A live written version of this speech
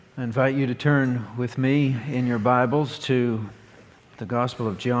I invite you to turn with me in your Bibles to the Gospel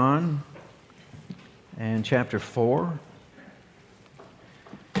of John and chapter 4.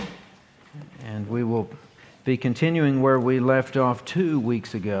 And we will be continuing where we left off 2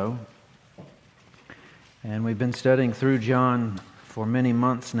 weeks ago. And we've been studying through John for many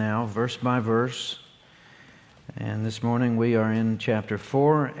months now, verse by verse. And this morning we are in chapter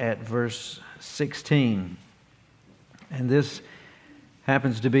 4 at verse 16. And this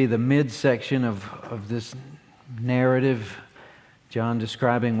happens to be the midsection of this narrative, John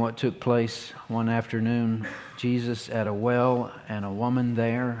describing what took place one afternoon. Jesus at a well and a woman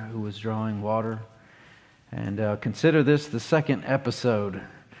there who was drawing water. And consider this the second episode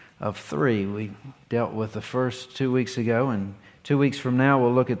of 3. We dealt with the first 2 weeks ago, and 2 weeks from now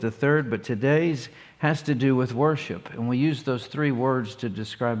we'll look at the third, but today's has to do with worship. And we use those 3 words to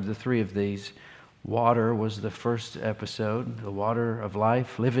describe the 3 of these. Water was the first episode, the water of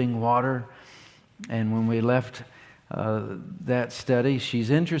life, living water. And when we left that study,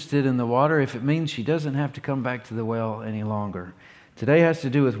 she's interested in the water if it means she doesn't have to come back to the well any longer. Today has to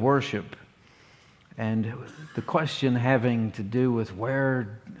do with worship. And the question having to do with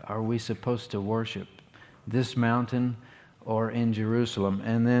where are we supposed to worship, this mountain or in Jerusalem?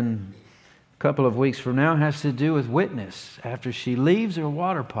 And then a couple of weeks from now has to do with witness, after she leaves her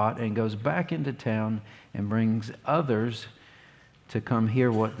water pot and goes back into town and brings others to come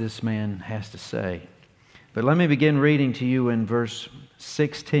hear what this man has to say. But let me begin reading to you in verse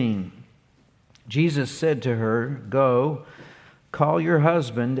 16. Jesus said to her, "Go, call your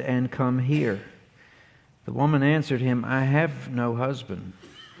husband and come here." The woman answered him, "I have no husband."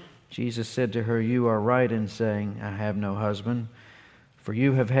 Jesus said to her, "You are right in saying, 'I have no husband,' for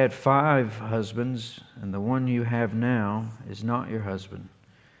you have had 5 husbands, and the one you have now is not your husband.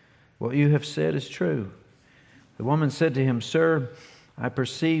 What you have said is true." The woman said to him, "Sir, I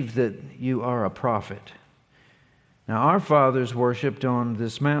perceive that you are a prophet. Now our fathers worshipped on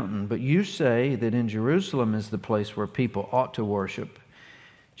this mountain, but you say that in Jerusalem is the place where people ought to worship."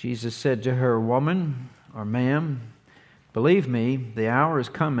 Jesus said to her, "Woman," or "Ma'am, believe me, the hour is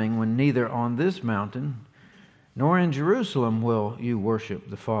coming when neither on this mountain nor in Jerusalem will you worship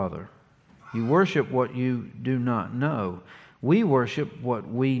the Father. You worship what you do not know. We worship what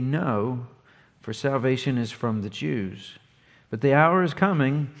we know, for salvation is from the Jews. But the hour is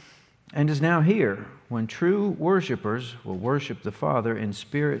coming and is now here when true worshipers will worship the Father in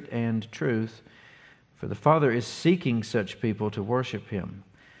spirit and truth, for the Father is seeking such people to worship Him.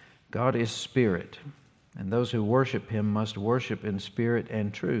 God is spirit, and those who worship Him must worship in spirit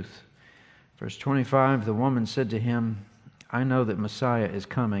and truth." Verse 25, the woman said to him, "I know that Messiah is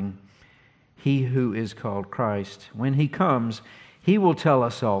coming, He who is called Christ. When He comes, He will tell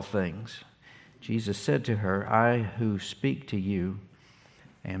us all things." Jesus said to her, "I who speak to you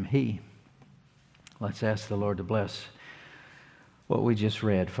am He." Let's ask the Lord to bless what we just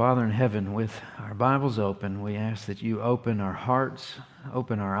read. Father in heaven, with our Bibles open, we ask that you open our hearts,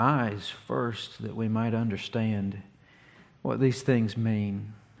 open our eyes first, that we might understand what these things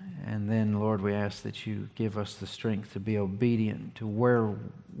mean. And then, Lord, we ask that you give us the strength to be obedient to where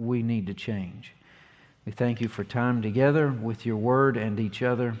we need to change. We thank you for time together with your word and each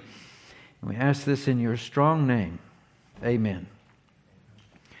other. And we ask this in your strong name. Amen.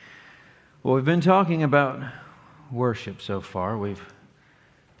 Well, we've been talking about worship so far. We've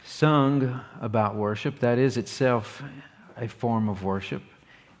sung about worship. That is itself a form of worship.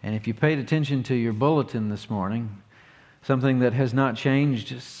 And if you paid attention to your bulletin this morning, something that has not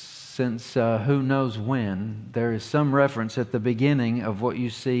changed since who knows when, there is some reference at the beginning of what you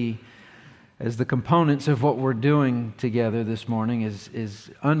see as the components of what we're doing together this morning is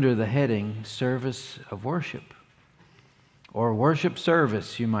under the heading Service of Worship, or Worship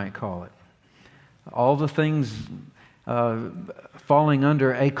Service, you might call it. All the things falling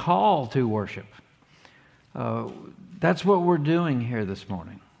under a call to worship. That's what we're doing here this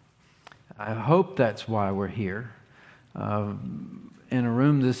morning. I hope that's why we're here. In a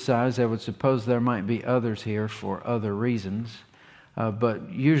room this size, I would suppose there might be others here for other reasons. But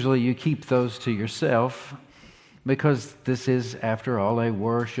usually you keep those to yourself because this is, after all, a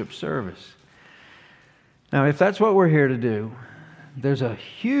worship service. Now, if that's what we're here to do, there's a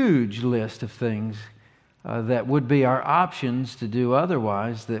huge list of things that would be our options to do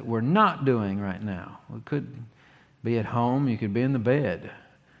otherwise that we're not doing right now. We could be at home. You could be in the bed.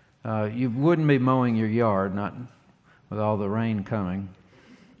 You wouldn't be mowing your yard, not with all the rain coming.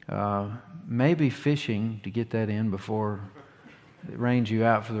 Maybe fishing to get that in before it rains you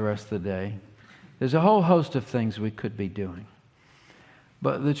out for the rest of the day. There's a whole host of things we could be doing.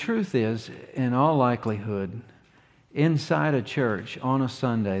 But the truth is, in all likelihood, inside a church on a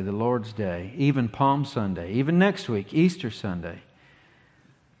Sunday, the Lord's Day, even Palm Sunday, even next week, Easter Sunday,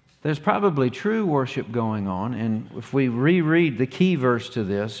 there's probably true worship going on. And if we reread the key verse to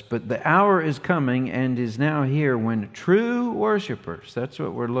this, but the hour is coming and is now here when true worshipers, that's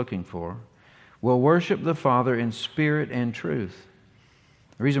what we're looking for, will worship the Father in spirit and truth.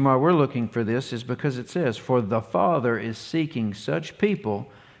 The reason why we're looking for this is because it says, for the Father is seeking such people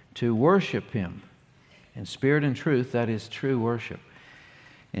to worship Him in spirit and truth. That is true worship.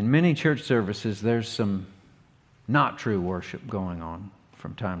 In many church services, there's some not true worship going on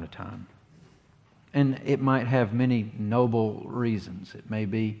from time to time. And it might have many noble reasons. It may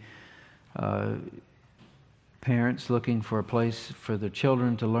be parents looking for a place for their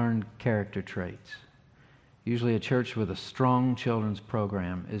children to learn character traits. Usually a church with a strong children's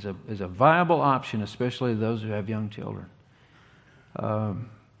program is a viable option, especially those who have young children.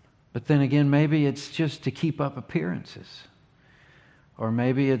 But then again, maybe it's just to keep up appearances. Or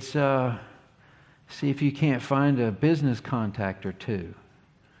maybe it's see if you can't find a business contact or two,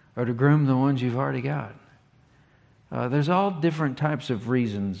 or to groom the ones you've already got. There's all different types of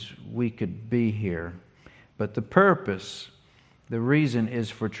reasons we could be here. But the purpose, the reason is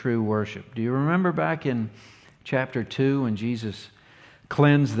for true worship. Do you remember back in chapter 2 when Jesus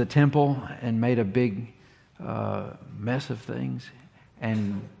cleansed the temple and made a big mess of things?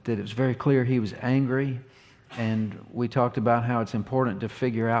 And that it was very clear He was angry. And we talked about how it's important to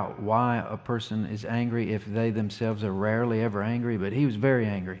figure out why a person is angry if they themselves are rarely ever angry. But He was very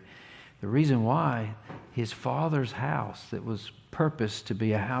angry. The reason why, His Father's house that was purposed to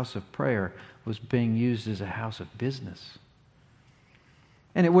be a house of prayer was being used as a house of business.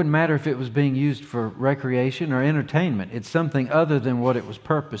 And it wouldn't matter if it was being used for recreation or entertainment. It's something other than what it was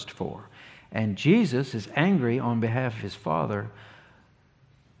purposed for. And Jesus is angry on behalf of His Father,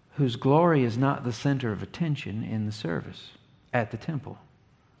 whose glory is not the center of attention in the service at the temple.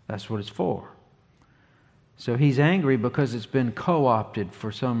 That's what it's for. So He's angry because it's been co-opted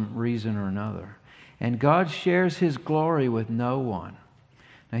for some reason or another. And God shares His glory with no one.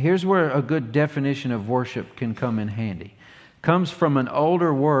 Now here's where a good definition of worship can come in handy. It comes from an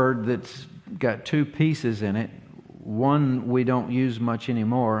older word that's got two pieces in it. One we don't use much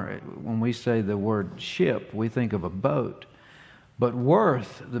anymore. When we say the word ship, we think of a boat. But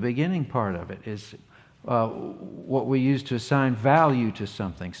worth, the beginning part of it, is what we use to assign value to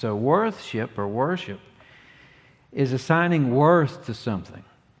something. So worthship or worship is assigning worth to something,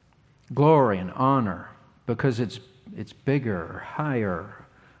 glory and honor, because it's bigger or higher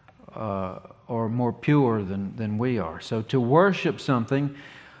or more pure than we are. So to worship something,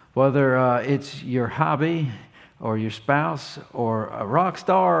 whether it's your hobby or your spouse or a rock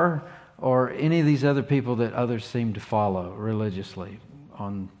star or any of these other people that others seem to follow religiously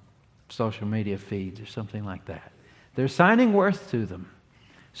on social media feeds or something like that. They're assigning worth to them.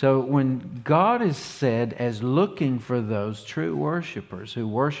 So when God is said as looking for those true worshipers who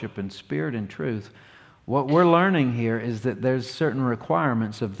worship in spirit and truth, what we're learning here is that there's certain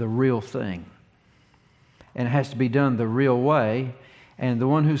requirements of the real thing. And it has to be done the real way. And the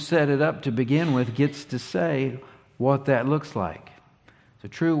one who set it up to begin with gets to say what that looks like. So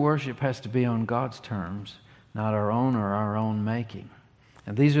true worship has to be on God's terms, not our own or our own making.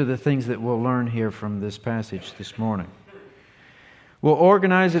 And these are the things that we'll learn here from this passage this morning. We'll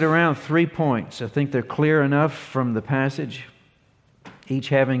organize it around 3 points. I think they're clear enough from the passage, each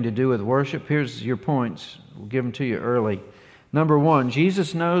having to do with worship. Here's your points. We'll give them to you early. Number 1,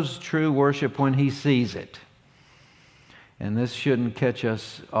 Jesus knows true worship when He sees it. And this shouldn't catch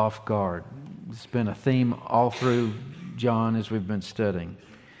us off guard. It's been a theme all through John as we've been studying.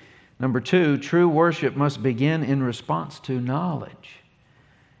 Number 2, true worship must begin in response to knowledge.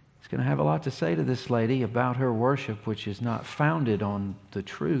 He's going to have a lot to say to this lady about her worship, which is not founded on the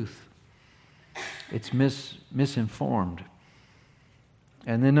truth. It's misinformed.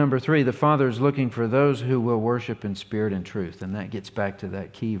 And then number 3, the Father is looking for those who will worship in spirit and truth. And that gets back to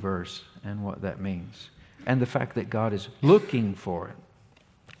that key verse and what that means. And the fact that God is looking for it.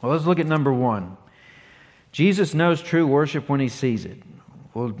 Well, let's look at number 1. Jesus knows true worship when He sees it.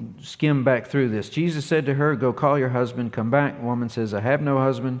 We'll skim back through this. Jesus said to her, "Go call your husband, come back." The woman says, "I have no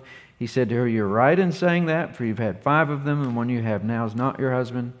husband." He said to her, "You're right in saying that, for you've had 5 of them, and one you have now is not your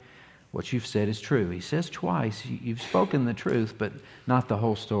husband. What you've said is true." He says twice, you've spoken the truth, but not the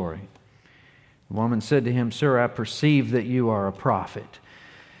whole story. The woman said to him, "Sir, I perceive that you are a prophet."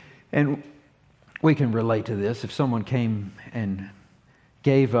 And we can relate to this. If someone came and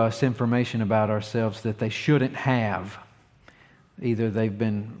gave us information about ourselves that they shouldn't have, either they've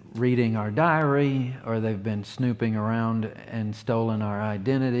been reading our diary or they've been snooping around and stolen our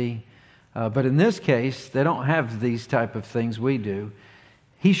identity, But in this case, they don't have these type of things we do.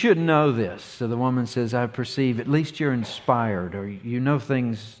 He should know this. So the woman says, I perceive, at least you're inspired, or you know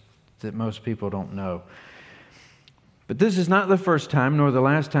things that most people don't know. But this is not the first time, nor the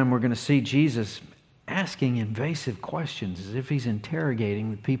last time we're going to see Jesus asking invasive questions, as if he's interrogating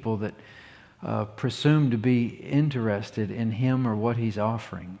the people that presume to be interested in him or what he's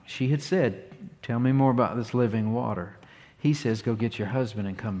offering. She had said, tell me more about this living water. He says, go get your husband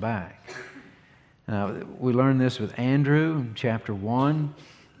and come back. We learn this with Andrew in chapter 1,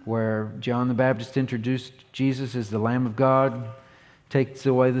 where John the Baptist introduced Jesus as the Lamb of God, takes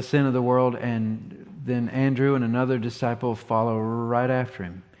away the sin of the world, and then Andrew and another disciple follow right after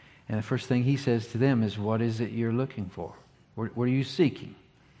him. And the first thing he says to them is, what is it you're looking for? What are you seeking?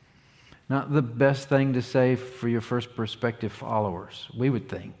 Not the best thing to say for your first prospective followers, we would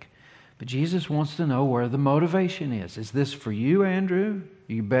think. But Jesus wants to know where the motivation is. Is this for you, Andrew?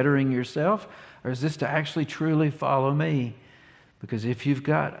 Are you bettering yourself? Or is this to actually truly follow me? Because if you've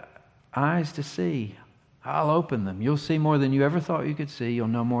got eyes to see, I'll open them. You'll see more than you ever thought you could see. You'll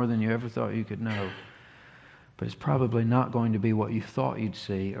know more than you ever thought you could know. But it's probably not going to be what you thought you'd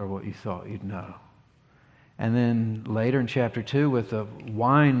see or what you thought you'd know. And then later in chapter 2, with the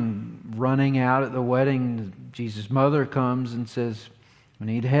wine running out at the wedding, Jesus' mother comes and says, we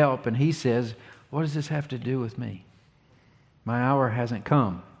need help. And he says, what does this have to do with me? My hour hasn't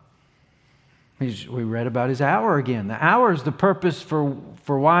come. We read about his hour again. The hour is the purpose for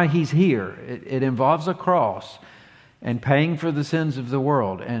why he's here. It involves a cross and paying for the sins of the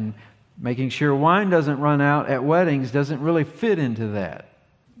world. And making sure wine doesn't run out at weddings doesn't really fit into that.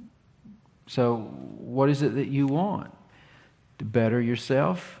 So what is it that you want? To better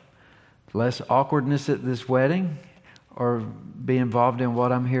yourself? Less awkwardness at this wedding? Or be involved in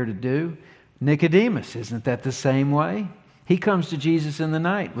what I'm here to do? Nicodemus, isn't that the same way? He comes to Jesus in the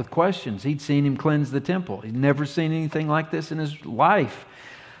night with questions. He'd seen him cleanse the temple. He'd never seen anything like this in his life.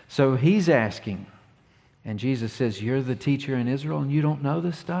 So he's asking. And Jesus says, you're the teacher in Israel and you don't know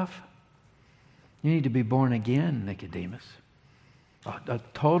this stuff? You need to be born again, Nicodemus. A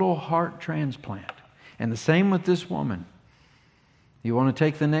total heart transplant. And the same with this woman. You want to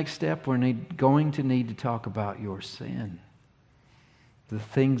take the next step? We're going to need to talk about your sin. The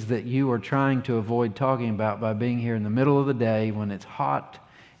things that you are trying to avoid talking about by being here in the middle of the day when it's hot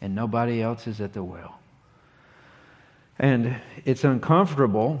and nobody else is at the well. And it's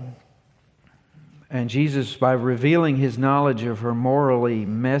uncomfortable. And Jesus, by revealing his knowledge of her morally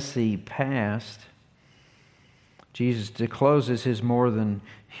messy past, Jesus discloses his more than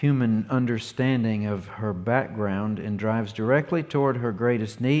human understanding of her background and drives directly toward her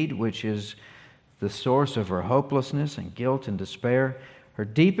greatest need, which is the source of her hopelessness and guilt and despair. Her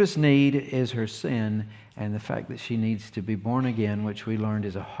deepest need is her sin and the fact that she needs to be born again, which we learned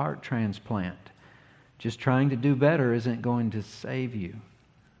is a heart transplant. Just trying to do better isn't going to save you.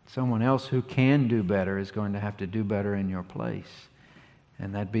 Someone else who can do better is going to have to do better in your place.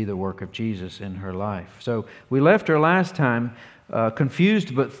 And that'd be the work of Jesus in her life. So we left her last time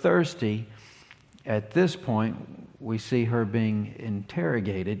confused but thirsty. At this point, we see her being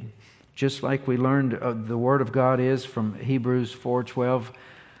interrogated, just like we learned the Word of God is from Hebrews 4:12.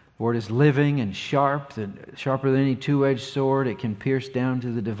 The Word is living and sharper than any two-edged sword. It can pierce down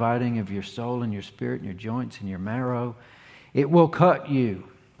to the dividing of your soul and your spirit and your joints and your marrow. It will cut you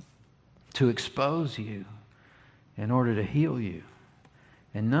to expose you in order to heal you.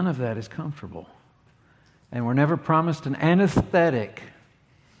 And none of that is comfortable. And we're never promised an anesthetic,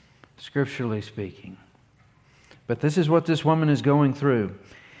 scripturally speaking. But this is what this woman is going through.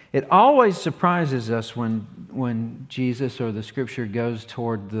 It always surprises us when Jesus or the Scripture goes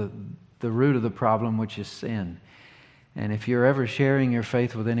toward the root of the problem, which is sin. And if you're ever sharing your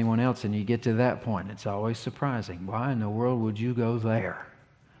faith with anyone else and you get to that point, it's always surprising. Why in the world would you go there?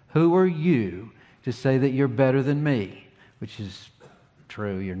 Who are you to say that you're better than me? Which is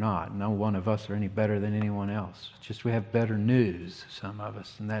true, you're not. No one of us are any better than anyone else. It's just we have better news, some of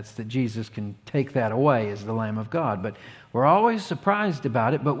us, and that's that Jesus can take that away as the Lamb of God. But we're always surprised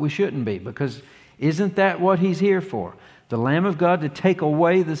about it, but we shouldn't be, because isn't that what He's here for? The Lamb of God to take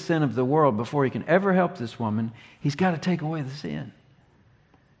away the sin of the world. Before He can ever help this woman, He's got to take away the sin.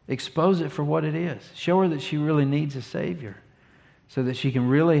 Expose it for what it is. Show her that she really needs a Savior, so that she can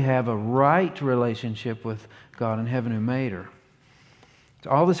really have a right relationship with God in heaven who made her.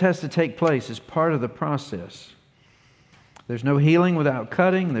 All this has to take place as part of the process. There's no healing without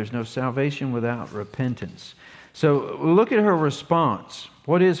cutting. There's no salvation without repentance. So look at her response.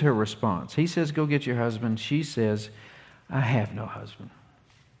 What is her response? He says, go get your husband. She says, I have no husband.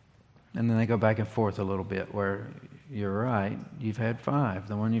 And then they go back and forth a little bit where you're right, you've had 5.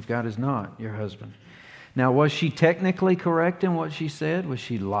 The one you've got is not your husband. Now, was she technically correct in what she said? Was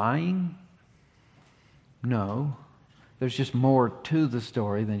she lying? No. There's just more to the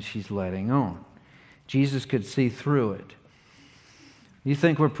story than she's letting on. Jesus could see through it. You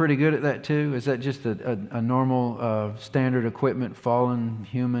think we're pretty good at that too? Is that just a normal standard equipment, fallen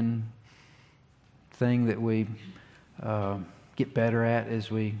human thing that we get better at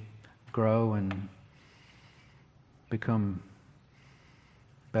as we grow and become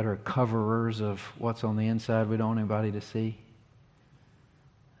better coverers of what's on the inside we don't want anybody to see?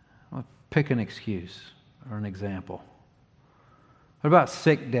 Well, pick an excuse or an example. What about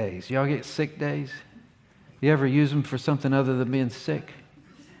sick days? Y'all get sick days? You ever use them for something other than being sick?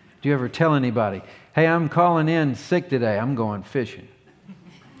 Do you ever tell anybody, hey, I'm calling in sick today, I'm going fishing?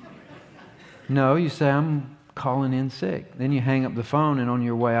 No, you say, I'm calling in sick. Then you hang up the phone, and on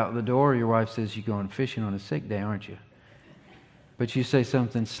your way out the door, your wife says, you're going fishing on a sick day, aren't you? But you say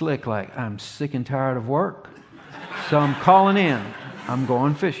something slick like, I'm sick and tired of work, so I'm calling in, I'm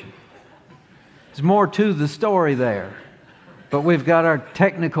going fishing. There's more to the story there, but we've got our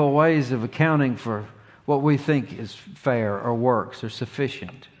technical ways of accounting for what we think is fair or works or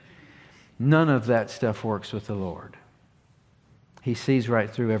sufficient. None of that stuff works with the Lord. He sees right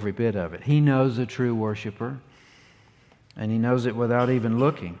through every bit of it. He knows a true worshiper, and He knows it without even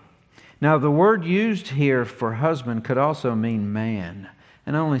looking. Now, the word used here for husband could also mean man.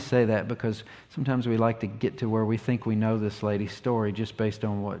 And I only say that because sometimes we like to get to where we think we know this lady's story just based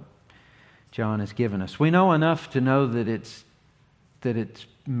on what John has given us. We know enough to know that it's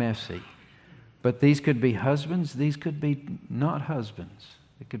messy. But these could be husbands. These could be not husbands.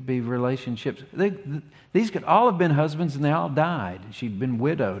 It could be relationships. These could all have been husbands and they all died. She'd been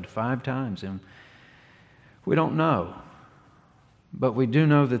widowed 5 times. And we don't know. But we do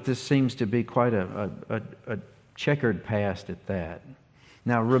know that this seems to be quite a checkered past at that.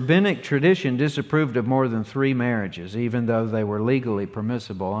 Now, rabbinic tradition disapproved of more than 3 marriages, even though they were legally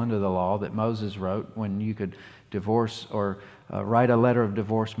permissible under the law that Moses wrote when you could divorce or write a letter of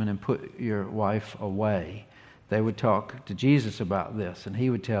divorcement and put your wife away. They would talk to Jesus about this, and He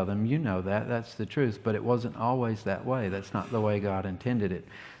would tell them, you know that's the truth, but it wasn't always that way. That's not the way God intended it.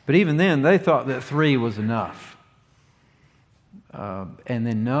 But even then, they thought that 3 was enough. And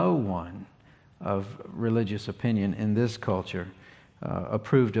then no one of religious opinion in this culture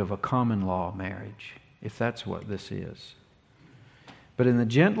approved of a common law marriage, if that's what this is. But in the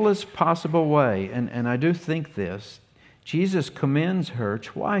gentlest possible way, and I do think this, Jesus commends her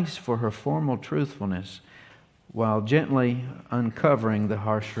twice for her formal truthfulness while gently uncovering the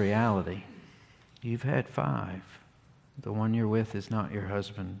harsh reality. You've had 5. The one you're with is not your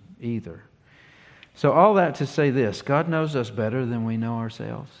husband either. So all that to say this, God knows us better than we know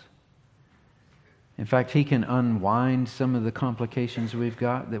ourselves. In fact, He can unwind some of the complications we've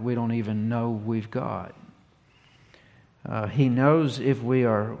got that we don't even know we've got. He knows if we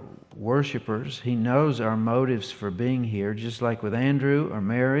are worshipers. He knows our motives for being here, just like with Andrew or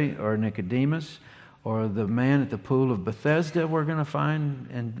Mary or Nicodemus or the man at the pool of Bethesda we're going to find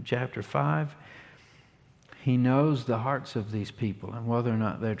in chapter 5. He knows the hearts of these people and whether or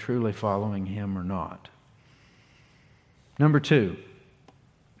not they're truly following Him or not. Number 2,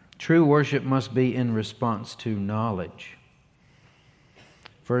 true worship must be in response to knowledge.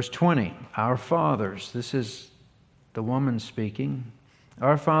 Verse 20, our fathers, this is the woman speaking,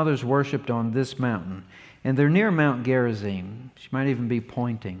 our fathers worshipped on this mountain. And they're near Mount Gerizim. She might even be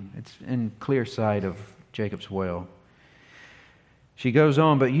pointing. It's in clear sight of Jacob's well. She goes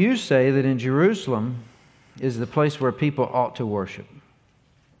on, but you say that in Jerusalem is the place where people ought to worship.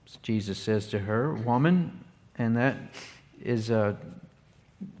 Jesus says to her, woman, and that is in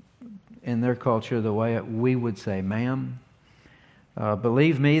their culture the way we would say, ma'am.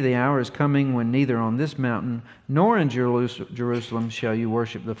 Believe me, the hour is coming when neither on this mountain nor in Jerusalem shall you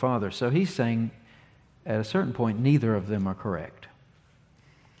worship the Father. So He's saying, at a certain point, neither of them are correct.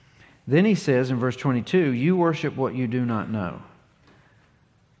 Then He says in verse 22, you worship what you do not know.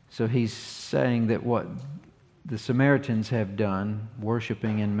 So He's saying that what the Samaritans have done,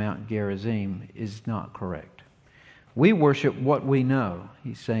 worshiping in Mount Gerizim, is not correct. We worship what we know.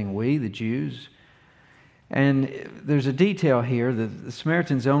 He's saying we, the Jews. And there's a detail here that the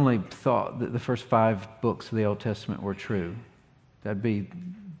Samaritans only thought that the first 5 books of the Old Testament were true. That'd be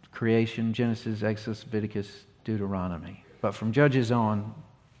creation, Genesis, Exodus, Leviticus, Deuteronomy. But from Judges on,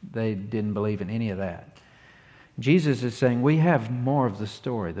 they didn't believe in any of that. Jesus is saying we have more of the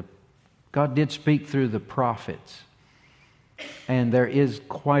story. God did speak through the prophets. And there is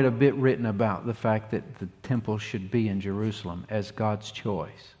quite a bit written about the fact that the temple should be in Jerusalem as God's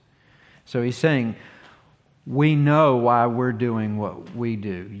choice. So he's saying, we know why we're doing what we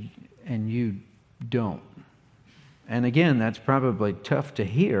do, and you don't. And again, that's probably tough to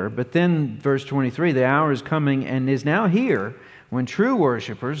hear. But then, verse 23, the hour is coming and is now here when true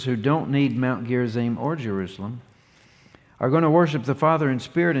worshipers who don't need Mount Gerizim or Jerusalem are going to worship the Father in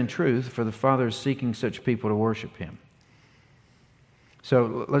spirit and truth, for the Father is seeking such people to worship Him.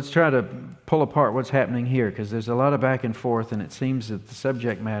 So let's try to pull apart what's happening here, because there's a lot of back and forth, and it seems that the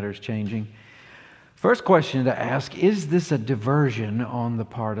subject matter is changing. First question to ask, is this a diversion on the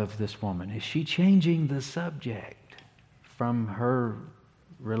part of this woman? Is she changing the subject from her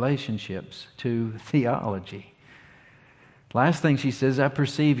relationships to theology? Last thing she says, I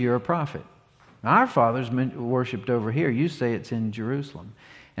perceive you're a prophet. Our fathers worshipped over here. You say it's in Jerusalem.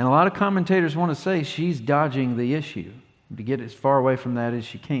 And a lot of commentators want to say she's dodging the issue to get as far away from that as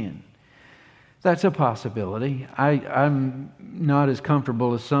she can. That's a possibility. I'm not as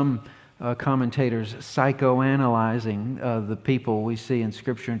comfortable as some commentators psychoanalyzing the people we see in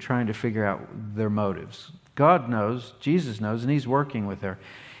Scripture and trying to figure out their motives. God knows, Jesus knows, and He's working with her.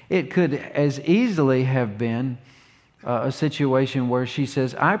 It could as easily have been a situation where she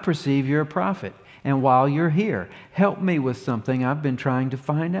says, I perceive you're a prophet, and while you're here, help me with something I've been trying to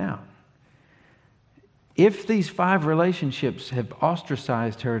find out. If these 5 relationships have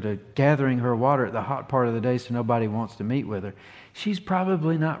ostracized her to gathering her water at the hot part of the day so nobody wants to meet with her, she's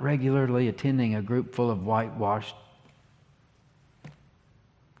probably not regularly attending a group full of whitewashed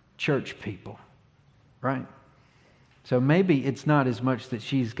church people, right? So maybe it's not as much that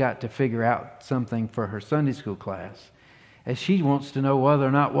she's got to figure out something for her Sunday school class as she wants to know whether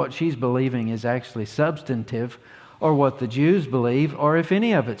or not what she's believing is actually substantive, or what the Jews believe, or if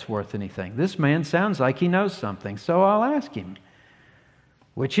any of it's worth anything. This man sounds like he knows something, so I'll ask him,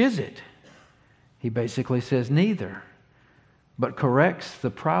 which is it? He basically says neither, but corrects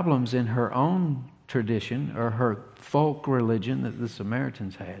the problems in her own tradition or her folk religion that the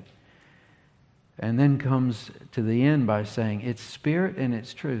Samaritans had. And then comes to the end by saying it's spirit and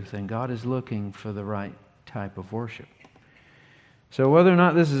it's truth, and God is looking for the right type of worship. So whether or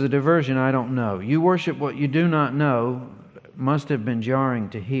not this is a diversion, I don't know. You worship what you do not know must have been jarring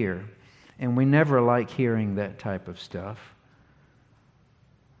to hear, and we never like hearing that type of stuff.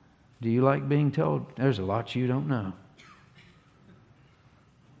 Do you like being told there's a lot you don't know?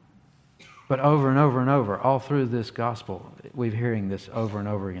 But over and over and over, all through this gospel, we're hearing this over and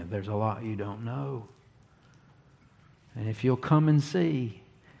over again. There's a lot you don't know. And if you'll come and see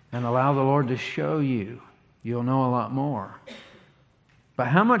and allow the Lord to show you, you'll know a lot more. But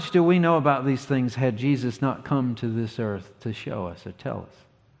how much do we know about these things had Jesus not come to this earth to show us or tell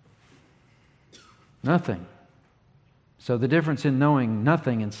us? Nothing. So the difference in knowing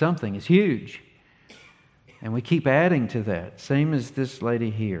nothing and something is huge. And we keep adding to that, same as this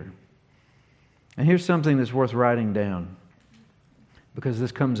lady here. And here's something that's worth writing down, because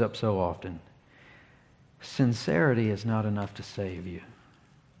this comes up so often. Sincerity is not enough to save you.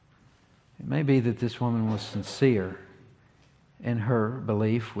 It may be that this woman was sincere in her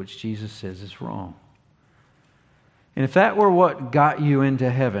belief, which Jesus says is wrong. And if that were what got you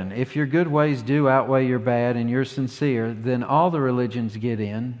into heaven, if your good ways do outweigh your bad and you're sincere, then all the religions get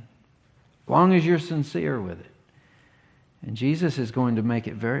in, as long as you're sincere with it. And Jesus is going to make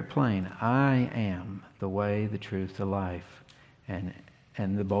it very plain. I am the way, the truth, the life. And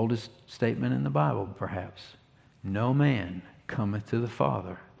the boldest statement in the Bible, perhaps. No man cometh to the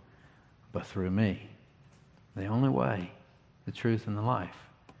Father but through me. The only way, the truth, and the life.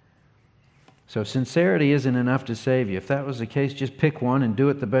 So sincerity isn't enough to save you. If that was the case, just pick one and do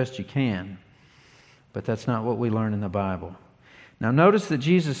it the best you can. But that's not what we learn in the Bible. Now notice that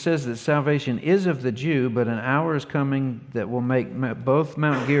Jesus says that salvation is of the Jew, but an hour is coming that will make both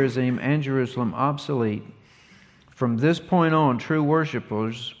Mount Gerizim and Jerusalem obsolete. From this point on, true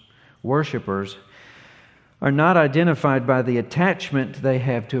worshipers are not identified by the attachment they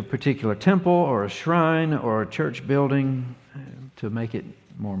have to a particular temple or a shrine or a church building to make it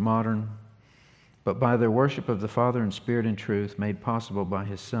more modern, but by their worship of the Father in spirit and truth, made possible by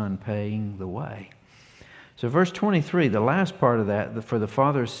His Son paying the way. So verse 23, the last part of that, for the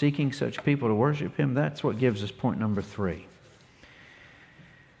Father is seeking such people to worship Him, that's what gives us point number 3.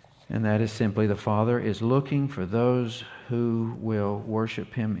 And that is simply the Father is looking for those who will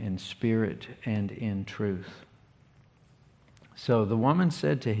worship Him in spirit and in truth. So the woman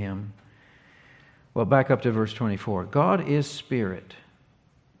said to him, well, back up to verse 24. God is spirit.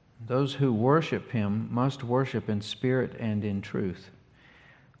 Those who worship Him must worship in spirit and in truth.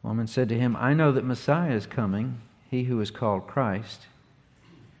 The woman said to him, I know that Messiah is coming, He who is called Christ.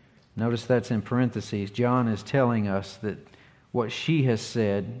 Notice that's in parentheses. John is telling us that what she has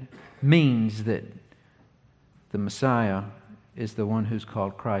said means that the Messiah is the one who's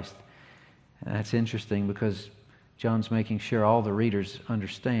called Christ. And that's interesting because John's making sure all the readers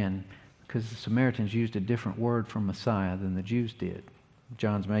understand, because the Samaritans used a different word for Messiah than the Jews did.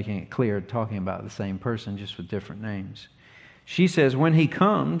 John's making it clear, talking about the same person, just with different names. She says, when he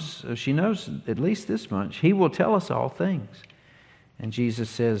comes, she knows at least this much, he will tell us all things. And Jesus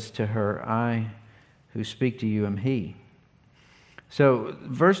says to her, I who speak to you am he. So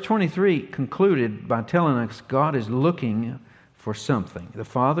verse 23 concluded by telling us God is looking for something. The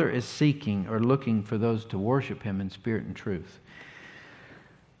Father is seeking or looking for those to worship Him in spirit and truth.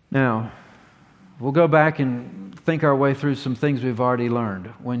 Now, we'll go back and think our way through some things we've already learned.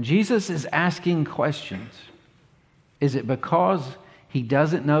 When Jesus is asking questions, is it because He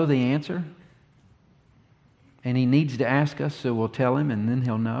doesn't know the answer? And He needs to ask us so we'll tell Him and then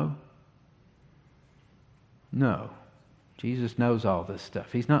He'll know? No. Jesus knows all this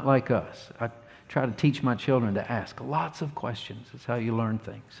stuff. He's not like us. I try to teach my children to ask lots of questions. That's how you learn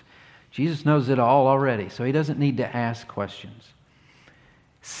things. Jesus knows it all already, so He doesn't need to ask questions.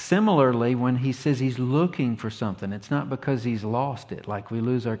 Similarly, when He says He's looking for something, it's not because He's lost it, like we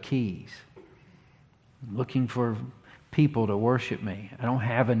lose our keys. I'm looking for people to worship me. I don't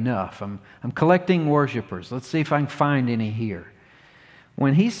have enough. I'm collecting worshipers. Let's see if I can find any here.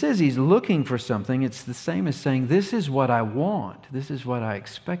 When He says He's looking for something, it's the same as saying, this is what I want. This is what I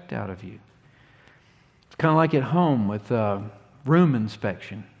expect out of you. It's kind of like at home with room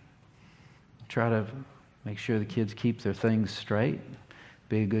inspection. Try to make sure the kids keep their things straight.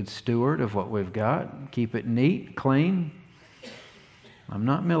 Be a good steward of what we've got. Keep it neat, clean. I'm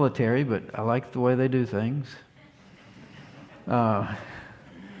not military, but I like the way they do things. But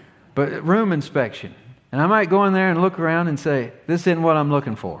room inspection. And I might go in there and look around and say, this isn't what I'm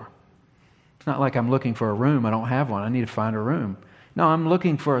looking for. It's not like I'm looking for a room. I don't have one. I need to find a room. No, I'm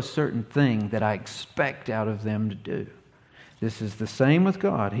looking for a certain thing that I expect out of them to do. This is the same with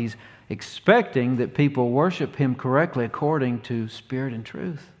God. He's expecting that people worship Him correctly according to spirit and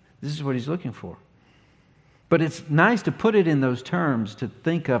truth. This is what He's looking for. But it's nice to put it in those terms, to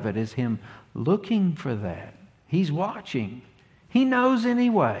think of it as Him looking for that. He's watching. He knows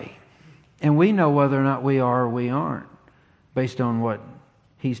anyway. And we know whether or not we are or we aren't, based on what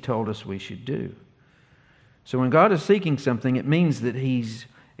He's told us we should do. So when God is seeking something, it means that He's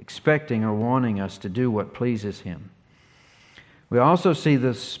expecting or wanting us to do what pleases Him. We also see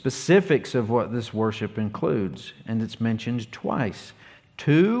the specifics of what this worship includes, and it's mentioned twice.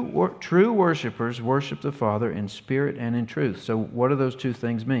 True worshipers worship the Father in spirit and in truth. So what do those two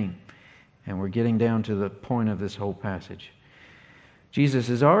things mean? And we're getting down to the point of this whole passage. Jesus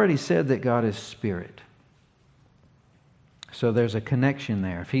has already said that God is spirit. So there's a connection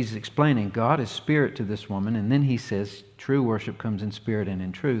there. If He's explaining God is spirit to this woman, and then He says true worship comes in spirit and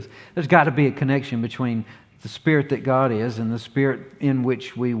in truth, there's got to be a connection between the spirit that God is and the spirit in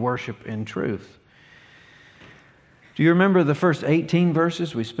which we worship in truth. Do you remember the first 18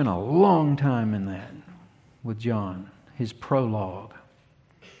 verses? We spent a long time in that with John, his prologue.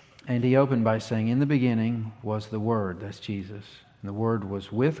 And he opened by saying, in the beginning was the Word, that's Jesus. And the Word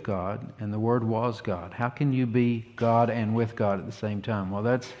was with God, and the Word was God. How can you be God and with God at the same time? Well,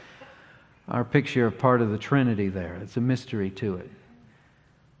 that's our picture of part of the Trinity there. It's a mystery to it.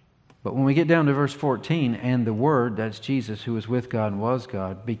 But when we get down to verse 14, and the Word, that's Jesus, who was with God and was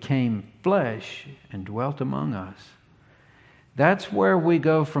God, became flesh and dwelt among us. That's where we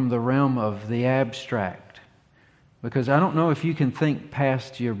go from the realm of the abstract. Because I don't know if you can think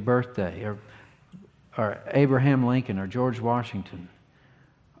past your birthday or Abraham Lincoln or George Washington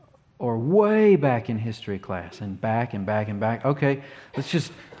or way back in history class and back and back and back. Okay, let's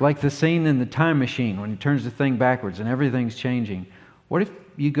just, like the scene in the time machine when he turns the thing backwards and everything's changing. What if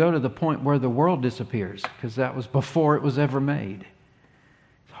you go to the point where the world disappears? Because that was before it was ever made.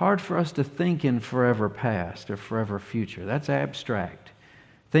 It's hard for us to think in forever past or forever future. That's abstract.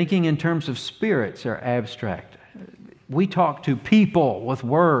 Thinking in terms of spirits are abstract. We talk to people with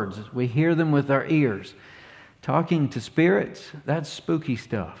words. We hear them with our ears. Talking to spirits, that's spooky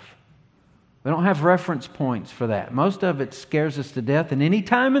stuff. We don't have reference points for that. Most of it scares us to death. And any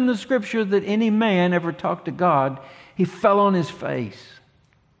time in the Scripture that any man ever talked to God, he fell on his face.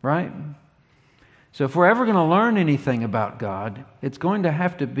 Right? So if we're ever going to learn anything about God, it's going to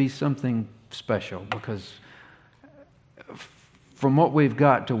have to be something special, because from what we've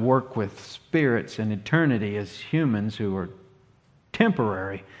got to work with spirits and eternity as humans who are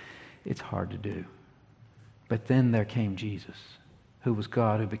temporary, it's hard to do. But then there came Jesus, who was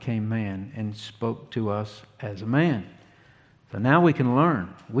God, who became man and spoke to us as a man. So now we can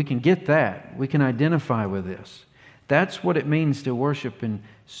learn. We can get that. We can identify with this. That's what it means to worship in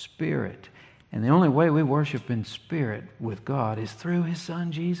spirit. And the only way we worship in spirit with God is through His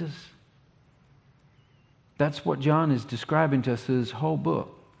Son, Jesus. That's what John is describing to us through this whole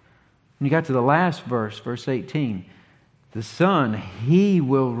book. When you got to the last verse, verse 18, the Son, He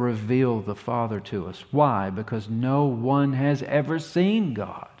will reveal the Father to us. Why? Because no one has ever seen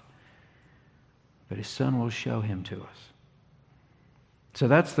God, but His Son will show Him to us. So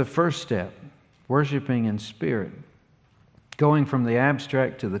that's the first step, worshiping in spirit, going from the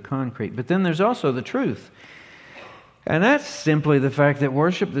abstract to the concrete. But then there's also the truth. And that's simply the fact that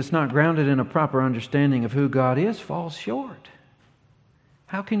worship that's not grounded in a proper understanding of who God is falls short.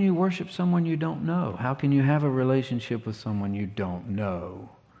 How can you worship someone you don't know? How can you have a relationship with someone you don't know?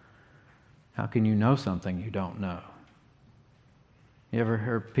 How can you know something you don't know? You ever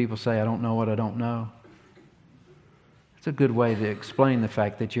heard people say, I don't know what I don't know? It's a good way to explain the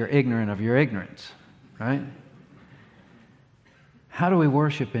fact that you're ignorant of your ignorance, right? How do we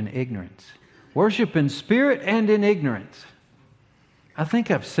worship in ignorance? Worship in spirit and in ignorance. I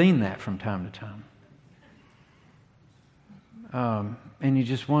think I've seen that from time to time. And you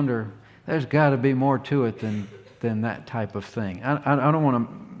just wonder, there's got to be more to it than that type of thing. I don't want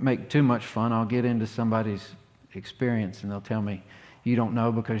to make too much fun. I'll get into somebody's experience and they'll tell me, you don't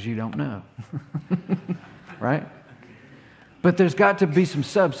know because you don't know. Right? But there's got to be some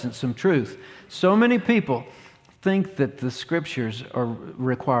substance, some truth. So many people think that the Scriptures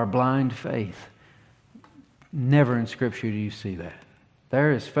require blind faith. Never in Scripture do you see that.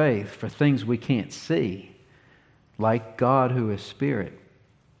 There is faith for things we can't see, like God who is Spirit.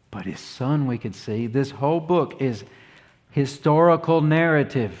 But His Son we could see. This whole book is historical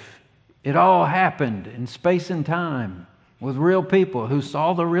narrative. It all happened in space and time with real people who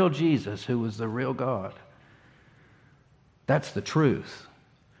saw the real Jesus, who was the real God. That's the truth.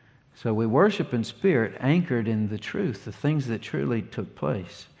 So we worship in spirit, anchored in the truth, the things that truly took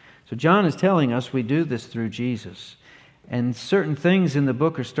place. So John is telling us we do this through Jesus. And certain things in the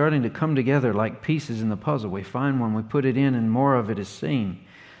book are starting to come together like pieces in the puzzle. We find when we put it in and more of it is seen.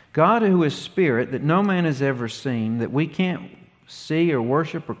 God who is spirit, that no man has ever seen, that we can't see or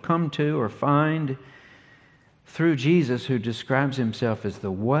worship or come to or find, through Jesus, who describes Himself as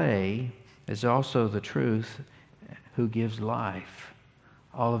the way, is also the truth, who gives life.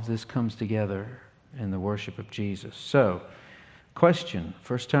 All of this comes together in the worship of Jesus. So, question.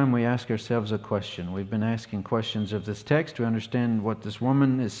 First time we ask ourselves a question. We've been asking questions of this text to understand what this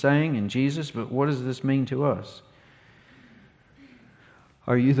woman is saying in Jesus, but what does this mean to us?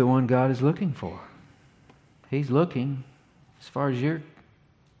 Are you the one God is looking for? He's looking, as far as you're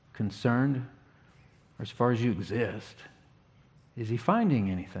concerned, or as far as you exist. Is He finding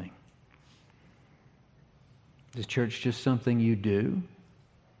anything? Is church just something you do?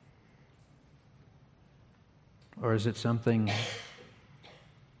 Or is it something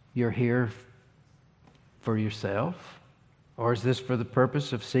you're here for yourself? Or is this for the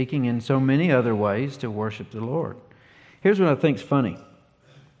purpose of seeking in so many other ways to worship the Lord? Here's what I think's funny.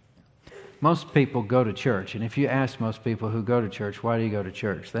 Most people go to church, and if you ask most people who go to church, why do you go to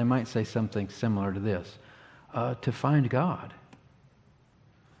church? They might say something similar to this. To find God.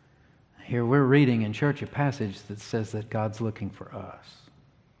 Here we're reading in church a passage that says that God's looking for us.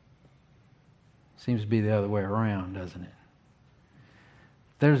 Seems to be the other way around, doesn't it?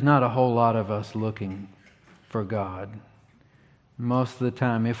 There's not a whole lot of us looking for God. Most of the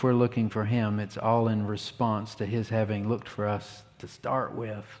time, if we're looking for Him, it's all in response to His having looked for us to start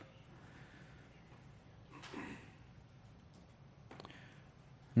with.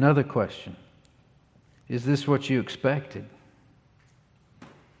 Another question. Is this what you expected?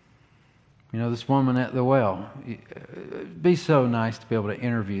 You know, this woman at the well. It'd be so nice to be able to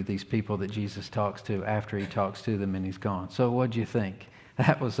interview these people that Jesus talks to after He talks to them and He's gone. So what'd you think?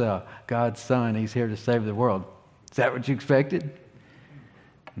 That was God's Son. He's here to save the world. Is that what you expected?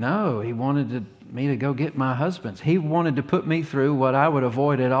 No, He wanted me to go get my husbands. He wanted to put me through what I would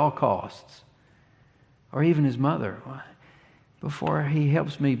avoid at all costs. Or even His mother. Before He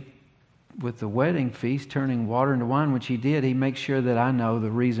helps me with the wedding feast, turning water into wine, which He did, He makes sure that I know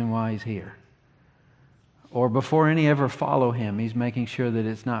the reason why He's here. Or before any ever follow Him, He's making sure that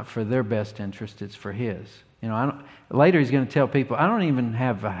it's not for their best interest, it's for His. You know, later He's going to tell people, I don't even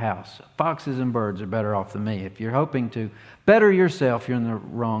have a house. Foxes and birds are better off than me. If you're hoping to better yourself, you're in the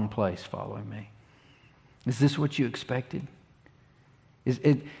wrong place following me. Is this what you expected?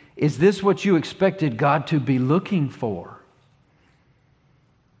 Is this what you expected God to be looking for?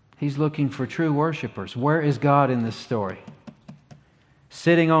 He's looking for true worshipers. Where is God in this story?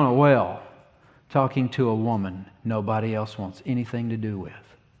 Sitting on a well, talking to a woman nobody else wants anything to do with.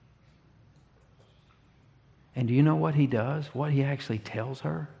 And do you know what he does? What he actually tells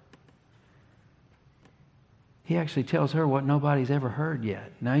her? He actually tells her what nobody's ever heard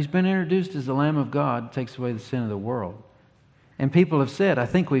yet. Now, he's been introduced as the Lamb of God, takes away the sin of the world. And people have said, I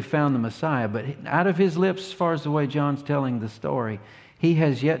think we've found the Messiah. But out of his lips, as far as the way John's telling the story, he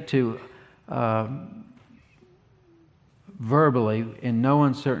has yet to verbally, in no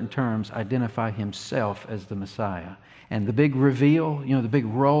uncertain terms, identify himself as the Messiah. And the big reveal, the big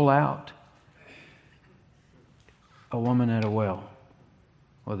rollout, a woman at a well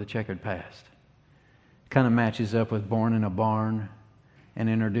with a checkered past. Kind of matches up with born in a barn and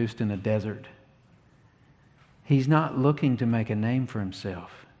introduced in a desert. He's not looking to make a name for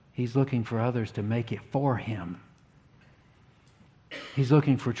himself. He's looking for others to make it for him. He's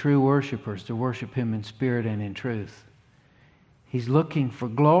looking for true worshipers to worship him in spirit and in truth. He's looking for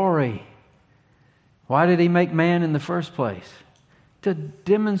glory. Why did he make man in the first place? To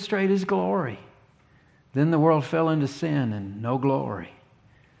demonstrate his glory. Then the world fell into sin and no glory.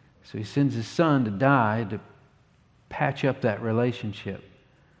 So he sends his son to die to patch up that relationship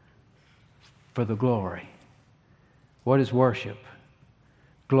for the glory. What is worship?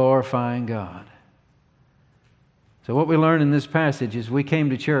 Glorifying God. So what we learn in this passage is we came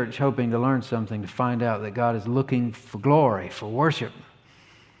to church hoping to learn something, to find out that God is looking for glory, for worship.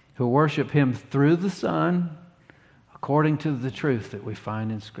 Who worship him through the Son according to the truth that we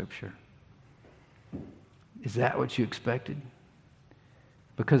find in Scripture. Is that what you expected?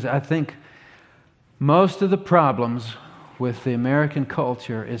 Because I think most of the problems with the American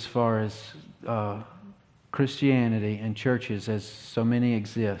culture as far as Christianity and churches, as so many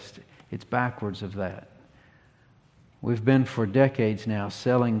exist, it's backwards of that. We've been for decades now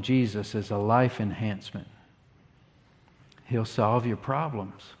selling Jesus as a life enhancement. He'll solve your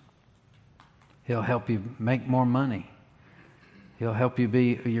problems. He'll help you make more money. He'll help you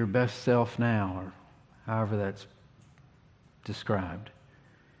be your best self now, or however that's described.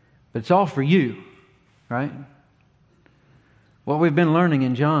 But it's all for you, right? What we've been learning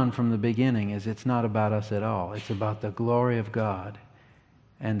in John from the beginning is it's not about us at all. It's about the glory of God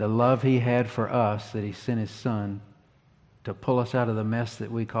and the love he had for us, that he sent his Son to pull us out of the mess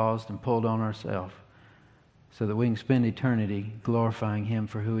that we caused and pulled on ourselves, so that we can spend eternity glorifying him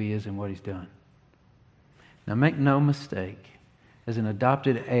for who he is and what he's done. Now make no mistake, as an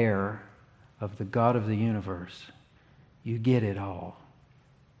adopted heir of the God of the universe, you get it all.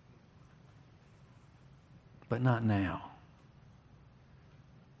 But not now.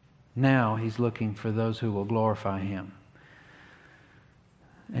 Now he's looking for those who will glorify him.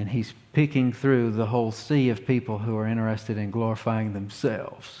 And he's picking through the whole sea of people who are interested in glorifying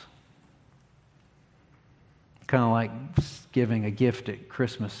themselves. Kind of like giving a gift at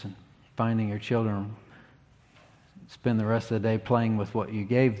Christmas and finding your children spend the rest of the day playing with what you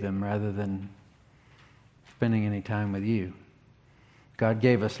gave them rather than spending any time with you. God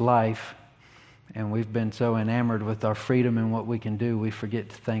gave us life, and we've been so enamored with our freedom and what we can do, we forget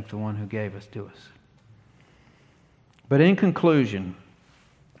to thank the one who gave us to us. But in conclusion,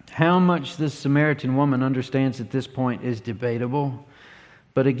 how much this Samaritan woman understands at this point is debatable.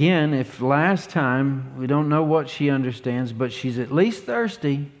 But again, if last time we don't know what she understands, but she's at least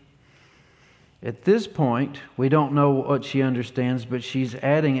thirsty. At this point, we don't know what she understands, but she's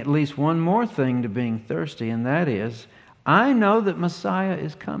adding at least one more thing to being thirsty, and that is, I know that Messiah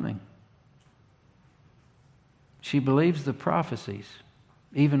is coming. She believes the prophecies,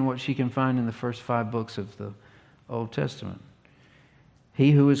 even what she can find in the first 5 books of the Old Testament.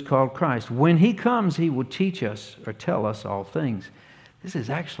 He who is called Christ. When he comes, he will teach us or tell us all things. This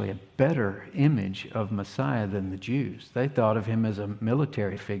is actually a better image of Messiah than the Jews. They thought of him as a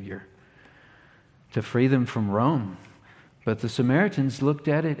military figure to free them from Rome. But the Samaritans looked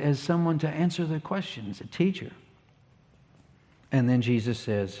at it as someone to answer their questions, a teacher. And then Jesus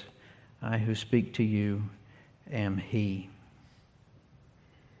says, I who speak to you am he.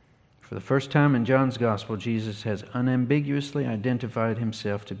 For the first time in John's Gospel, Jesus has unambiguously identified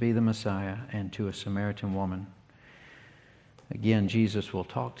himself to be the Messiah and to a Samaritan woman. Again, Jesus will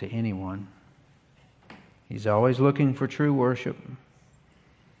talk to anyone. He's always looking for true worship.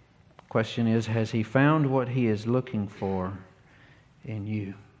 Question is, has he found what he is looking for in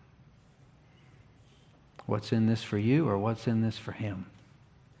you? What's in this for you, or what's in this for him?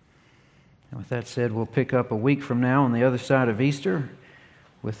 And with that said, we'll pick up a week from now on the other side of Easter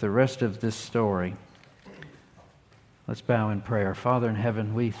with the rest of this story. Let's bow in prayer. Father in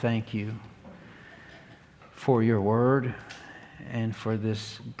heaven, we thank you for your word and for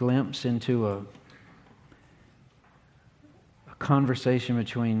this glimpse into a conversation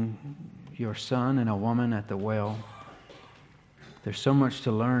between your son and a woman at the well. There's so much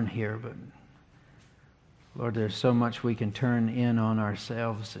to learn here, but Lord, there's so much we can turn in on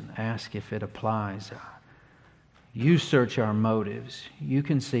ourselves and ask if it applies. You search our motives. You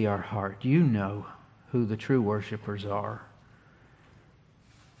can see our heart. You know who the true worshipers are.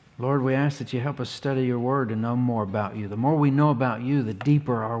 Lord, we ask that you help us study your word and know more about you. The more we know about you, the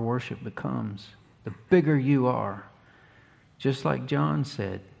deeper our worship becomes, the bigger you are. Just like John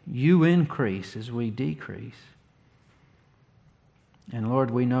said, you increase as we decrease. And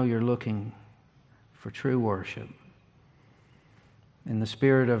Lord, we know you're looking for true worship. In the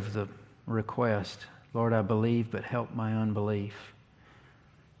spirit of the request, Lord, I believe, but help my unbelief.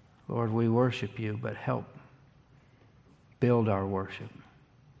 Lord, we worship you, but help build our worship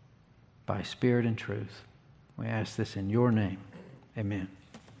by spirit and truth. We ask this in your name. Amen.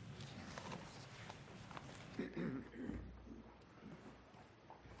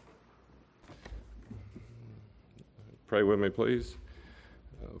 Pray with me, please.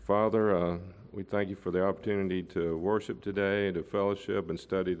 Father, we thank you for the opportunity to worship today, to fellowship and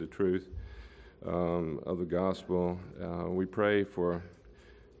study the truth of the gospel. We pray for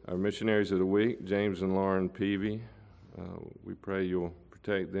our missionaries of the week, James and Lauren Peavy. We pray you'll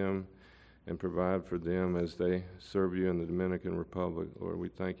protect them and provide for them as they serve you in the Dominican Republic. Lord, we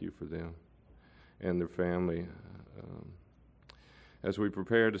thank you for them and their family. As we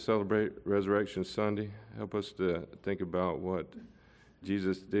prepare to celebrate Resurrection Sunday, help us to think about what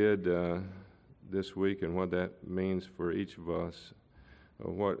Jesus did this week and what that means for each of us.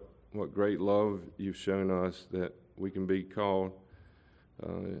 What great love you've shown us that we can be called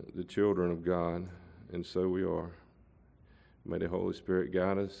the children of God, and so we are. May the Holy Spirit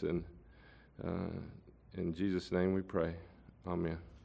guide us, and in Jesus' name we pray. Amen.